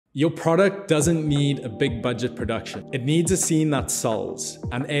Your product doesn't need a big budget production. It needs a scene that sells,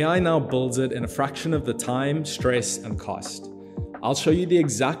 and AI now builds it in a fraction of the time, stress, and cost. I'll show you the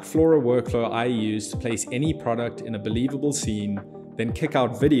exact Flora workflow I use to place any product in a believable scene, then kick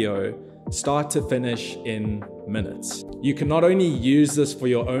out video, start to finish in minutes. You can not only use this for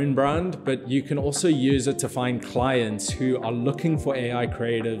your own brand, but you can also use it to find clients who are looking for AI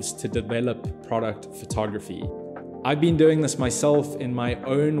creatives to develop product photography. I've been doing this myself in my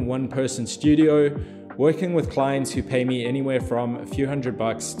own one-person studio, working with clients who pay me anywhere from a few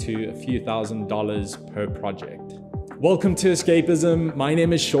 $100 to a few $1,000s per project. Welcome to Escapism. My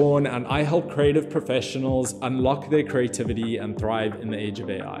name is Sean, and I help creative professionals unlock their creativity and thrive in the age of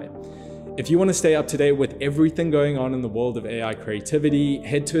AI. If you want to stay up to date with everything going on in the world of AI creativity,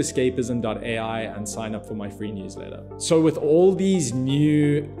 head to escapism.ai and sign up for my free newsletter. So with all these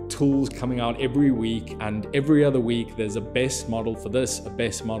new tools coming out every week and every other week, there's a best model for this, a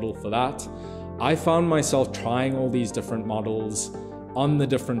best model for that. I found myself trying all these different models on the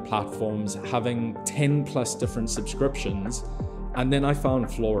different platforms, having 10 plus different subscriptions. And then I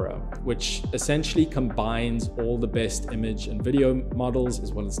found Flora, which essentially combines all the best image and video models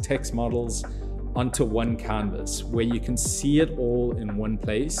as well as text models onto one canvas where you can see it all in one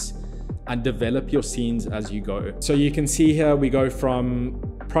place and develop your scenes as you go. So you can see here we go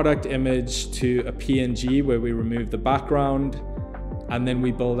from product image to a PNG where we remove the background, and then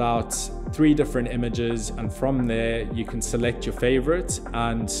we build out 3 different images, and from there you can select your favorite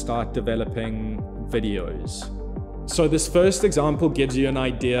and start developing videos. So this first example gives you an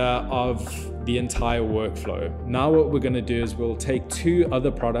idea of the entire workflow. Now what we're going to do is we'll take 2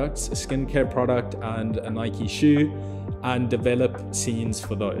 other products, a skincare product and a Nike shoe, and develop scenes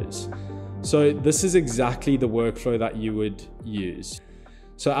for those. So this is exactly the workflow that you would use.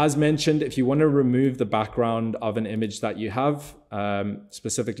 So as mentioned, if you want to remove the background of an image that you have,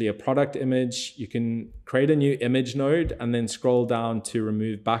 specifically a product image, you can create a new image node and then scroll down to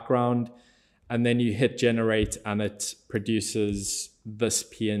remove background. And then you hit generate and it produces this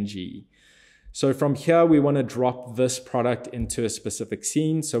PNG. So from here, we want to drop this product into a specific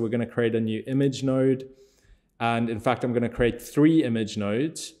scene. So we're going to create a new image node. And in fact, I'm going to create 3 image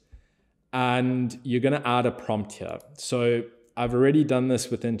nodes. And you're going to add a prompt here. So I've already done this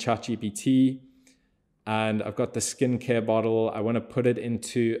within ChatGPT. And I've got the skincare bottle. I want to put it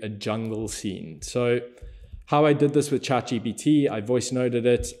into a jungle scene. So how I did this with ChatGPT, I voice noted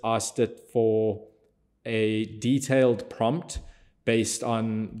it, asked it for a detailed prompt based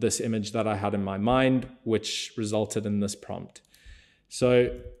on this image that I had in my mind, which resulted in this prompt.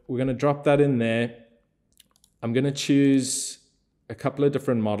 So we're going to drop that in there. I'm going to choose a couple of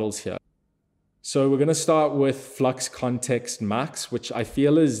different models here. So we're going to start with Flux Context Max, which I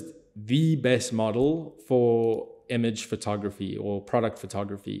feel is the best model for image photography or product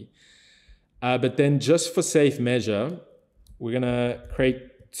photography. But then just for safe measure, we're going to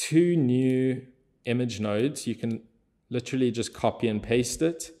create 2 new image nodes. You can literally just copy and paste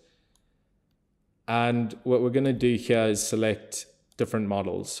it. And what we're going to do here is select different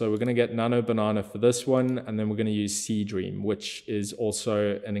models. So we're going to get Nano Banana for this one, and then we're going to use Seedream, which is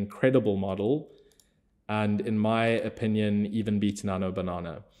also an incredible model. And in my opinion, even beats Nano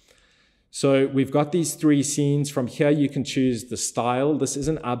Banana. So we've got these 3 scenes. From here, you can choose the style. This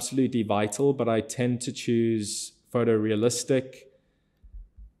isn't absolutely vital, but I tend to choose photorealistic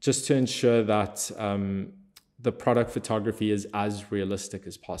just to ensure that the product photography is as realistic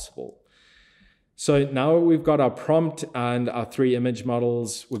as possible. So now we've got our prompt and our 3 image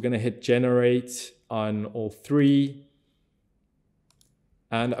models. We're going to hit generate on all 3.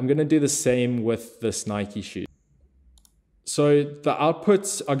 And I'm going to do the same with this Nike shoe. So the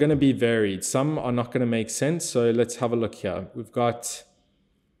outputs are going to be varied. Some are not going to make sense. So let's have a look here. We've got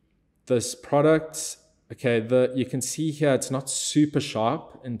this product. Okay, you can see here it's not super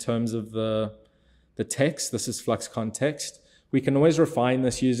sharp in terms of the text. This is Flux Context. We can always refine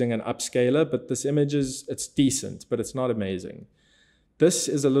this using an upscaler, but this image it's decent, but it's not amazing. This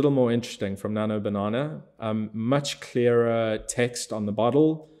is a little more interesting from Nano Banana. Much clearer text on the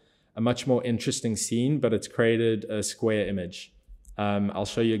bottle. A much more interesting scene, but it's created a square image. I'll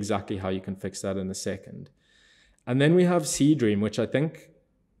show you exactly how you can fix that in a second. And then we have Seedream, which I think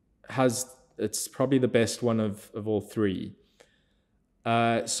it's probably the best one of all 3.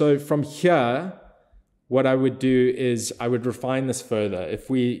 So from here, what I would do is I would refine this further. If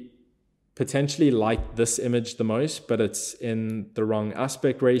we potentially like this image the most, but it's in the wrong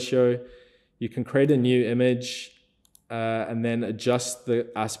aspect ratio, you can create a new image and then adjust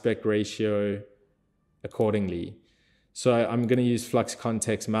the aspect ratio accordingly. So I'm going to use Flux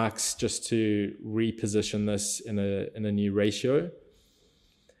Context Max just to reposition this in a new ratio.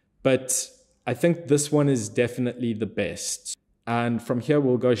 but I think this one is definitely the best. And from here,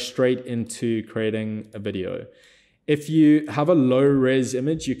 we'll go straight into creating a video. If you have a low res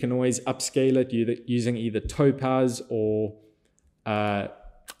image, you can always upscale it using either Topaz or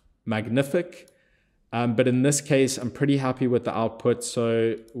Magnific. But in this case, I'm pretty happy with the output.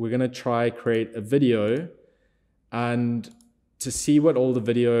 So we're gonna try create a video, and to see what all the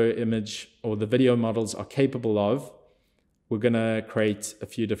video image or the video models are capable of, we're gonna create a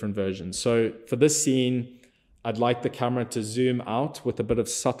few different versions. So for this scene, I'd like the camera to zoom out with a bit of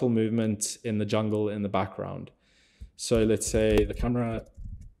subtle movement in the jungle in the background. So let's say the camera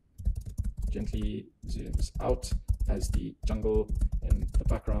gently zooms out as the jungle in the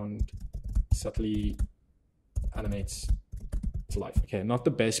background subtly animates to life. Okay, not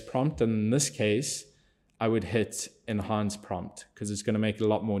the best prompt. And in this case, I would hit enhance prompt because it's going to make it a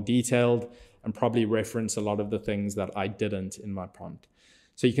lot more detailed and probably reference a lot of the things that I didn't in my prompt.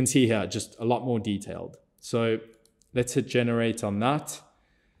 So you can see here, just a lot more detailed. So let's hit generate on that.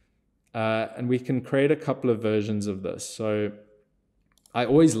 And we can create a couple of versions of this. So I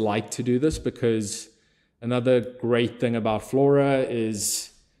always like to do this because another great thing about Flora is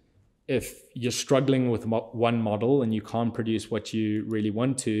if you're struggling with one model and you can't produce what you really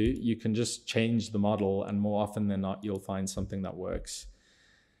want to, you can just change the model, and more often than not, you'll find something that works.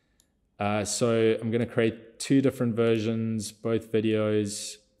 So I'm going to create two different versions, both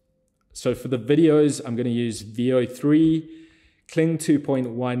videos. So for the videos, I'm going to use VO3, Kling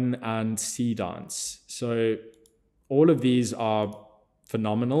 2.1, and Seedance. So all of these are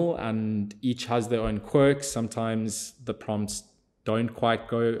phenomenal and each has their own quirks. Sometimes the prompts don't quite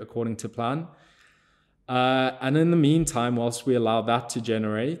go according to plan. And in the meantime, whilst we allow that to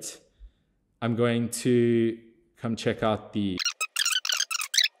generate, I'm going to come check out the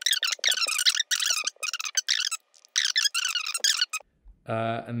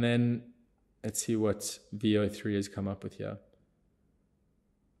and then let's see what VO3 has come up with here.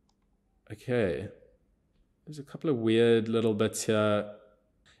 Okay, there's a couple of weird little bits here.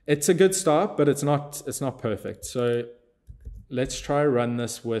 It's a good start, but it's not perfect. So let's try run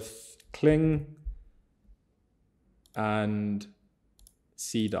this with Kling and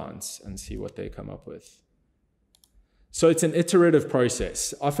Seedance and see what they come up with. So it's an iterative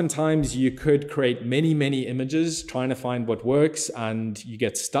process. Oftentimes you could create many images trying to find what works and you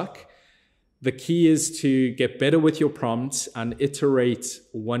get stuck. The key is to get better with your prompts and iterate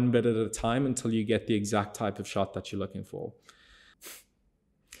one bit at a time until you get the exact type of shot that you're looking for.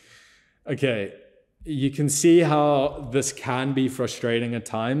 Okay, you can see how this can be frustrating at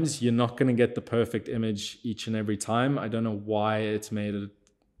times. You're not going to get the perfect image each and every time. I don't know why it's made it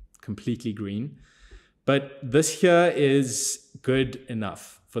completely green, but this here is good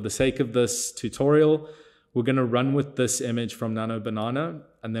enough. For the sake of this tutorial, we're going to run with this image from Nano Banana,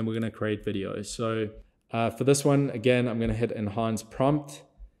 and then we're going to create videos. So for this one, again, I'm going to hit enhance prompt.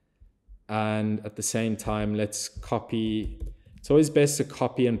 And at the same time, let's copy. It's always best to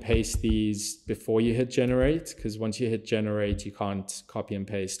copy and paste these before you hit generate, because once you hit generate, you can't copy and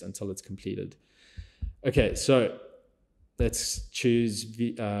paste until it's completed. Okay, so let's choose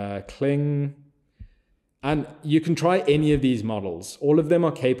Kling. And you can try any of these models. All of them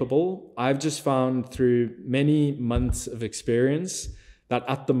are capable. I've just found through many months of experience that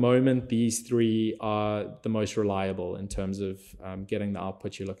at the moment, these three are the most reliable in terms of getting the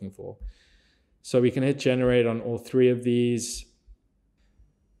output you're looking for. So we can hit generate on all three of these.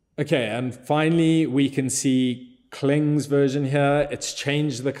 Okay, and finally, we can see Kling's version here. It's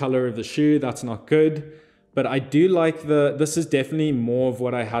changed the color of the shoe. That's not good. But I do like this is definitely more of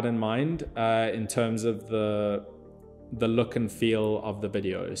what I had in mind in terms of the look and feel of the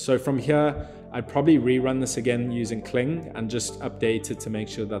video. So from here, I'd probably rerun this again using Kling and just update it to make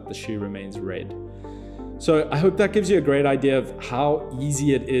sure that the shoe remains red. So I hope that gives you a great idea of how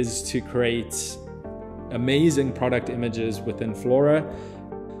easy it is to create amazing product images within Flora.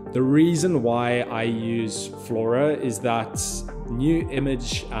 The reason why I use Flora is that new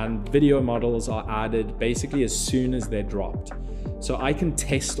image and video models are added basically as soon as they're dropped. So I can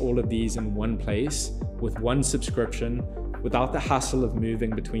test all of these in one place with one subscription without the hassle of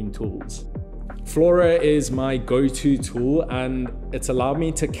moving between tools. Flora is my go-to tool, and it's allowed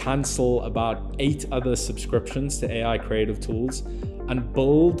me to cancel about 8 other subscriptions to AI creative tools and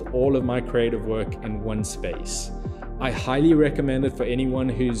build all of my creative work in one space. I highly recommend it for anyone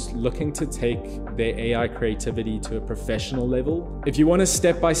who's looking to take their AI creativity to a professional level. If you want a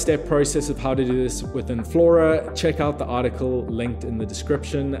step-by-step process of how to do this within Flora, check out the article linked in the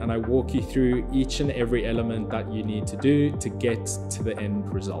description, and I walk you through each and every element that you need to do to get to the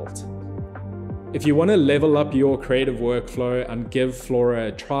end result. If you want to level up your creative workflow and give Flora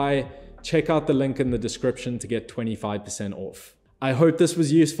a try, check out the link in the description to get 25% off. I hope this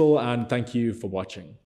was useful and thank you for watching.